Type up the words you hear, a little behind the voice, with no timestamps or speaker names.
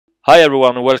Hi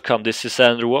everyone and welcome, this is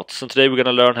Andrew Waatz and today we're going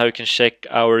to learn how you can check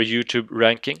our YouTube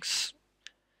rankings.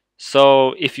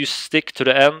 So if you stick to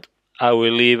the end, I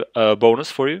will leave a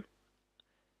bonus for you.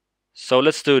 So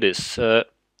let's do this.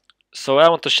 So I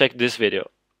want to check this video.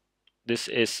 This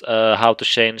is how to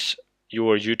change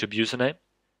your YouTube username.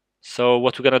 So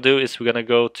what we're going to do is we're going to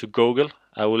go to Google.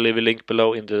 I will leave a link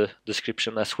below in the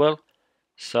description as well.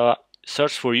 So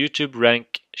search for YouTube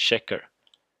rank checker.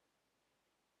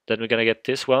 Then we're gonna get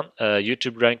this one,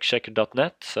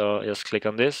 YouTubeRankChecker.net. So just click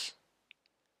on this.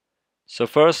 So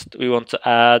first we want to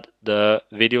add the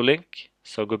video link.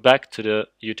 So go back to the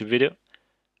YouTube video,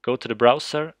 go to the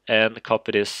browser and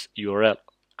copy this URL.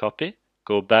 Copy,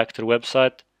 go back to the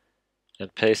website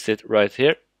and paste it right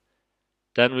here.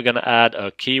 Then we're gonna add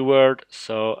a keyword.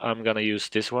 So I'm gonna use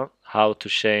this one, how to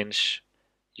change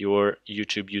your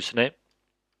YouTube username.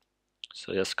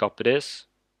 So just copy this,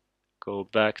 go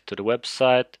back to the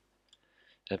website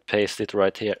and paste it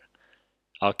right here.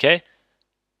 Okay,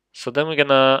 so then we're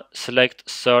gonna select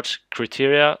search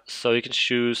criteria. So you can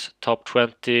choose top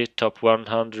 20, top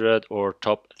 100 or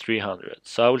top 300.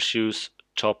 So I will choose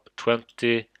top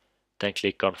 20, then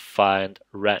click on find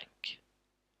rank.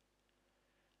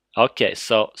 Okay,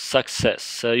 so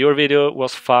success. Your video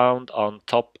was found on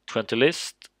top 20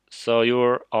 list. So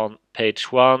you're on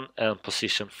page 1 and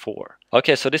position 4.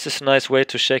 Okay, so this is a nice way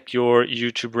to check your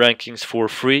YouTube rankings for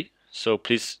free. So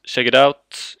please check it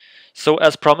out. So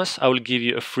as promised, I will give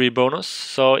you a free bonus.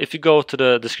 So if you go to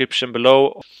the description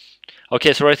below.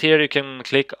 Okay, so right here you can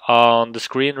click on the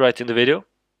screen right in the video.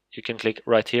 You can click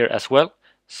right here as well.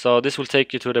 So this will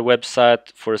take you to the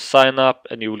website for a sign up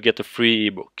and you will get a free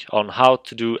ebook on how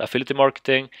to do affiliate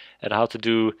marketing and how to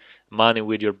do money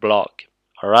with your blog.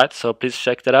 Alright, so please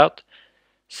check that out.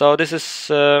 So this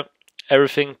is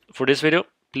everything for this video.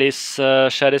 Please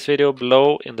share this video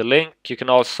below in the link. You can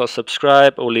also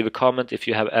subscribe or leave a comment if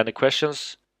you have any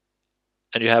questions.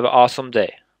 And you have an awesome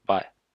day.